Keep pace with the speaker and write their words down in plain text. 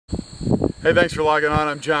Hey, thanks for logging on.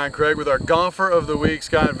 I'm John Craig with our golfer of the week,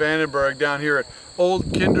 Scott Vandenburgh, down here at Old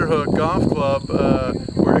Kinderhook Golf Club,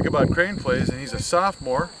 where Ichabod Crane plays, and he's a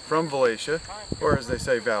sophomore from Valatia, or as they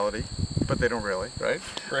say, Valady, but they don't really, right?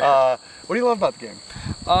 Right. What do you love about the game?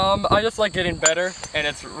 I just like getting better, and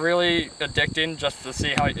it's really addicting just to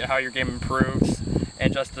see how your game improves,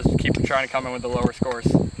 and just to keep trying to come in with the lower scores.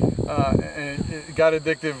 And it got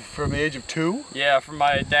addictive from the age of 2? Yeah,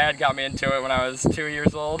 my dad got me into it when I was 2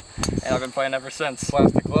 years old, and I've been playing ever since.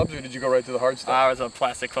 Plastic clubs, or did you go right to the hard stuff? I was a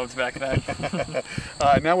plastic clubs back then.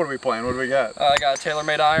 Now what are we playing? What do we got? I got a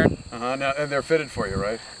tailor-made iron. Now, and they're fitted for you,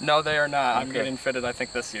 right? No, they are not. Okay. I'm getting fitted, I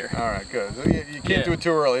think, this year. All right, good. So you can't do it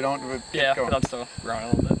too early. Don't. Yeah, but I'm still growing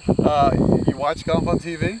a little bit. You watch golf on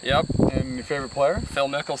TV? Yep. And your favorite player? Phil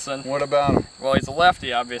Mickelson. What about him? Well, he's a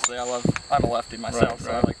lefty, obviously. I'm a lefty myself,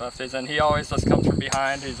 so I like lefties. And he always just comes from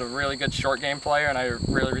behind. He's a really good short game player, and I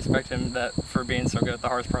really respect him for being so good at the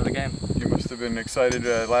hardest part of the game. You must have been excited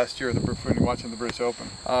last year when watching the British Open.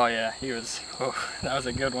 Oh yeah, he was. Oh, that was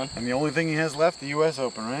a good one. And the only thing he has left, the U.S.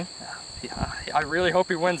 Open, right? Yeah, I really hope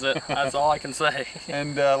he wins it. That's all I can say.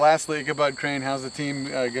 And lastly, Ichabod Crane, how's the team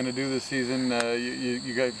going to do this season?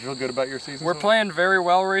 You guys feel good about your season? We're playing very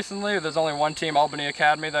well recently. There's only one team, Albany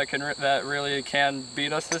Academy, that really can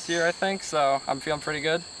beat us this year, I think. So I'm feeling pretty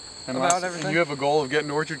good about everything. And you have a goal of getting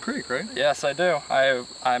to Orchard Creek, right? Yes, I do.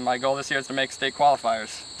 My goal this year is to make state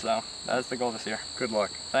qualifiers. So that's the goal this year. Good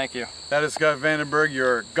luck. Thank you. That is Scott Vandenburgh,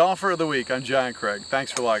 your golfer of the week. I'm John Craig.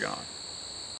 Thanks for logging on.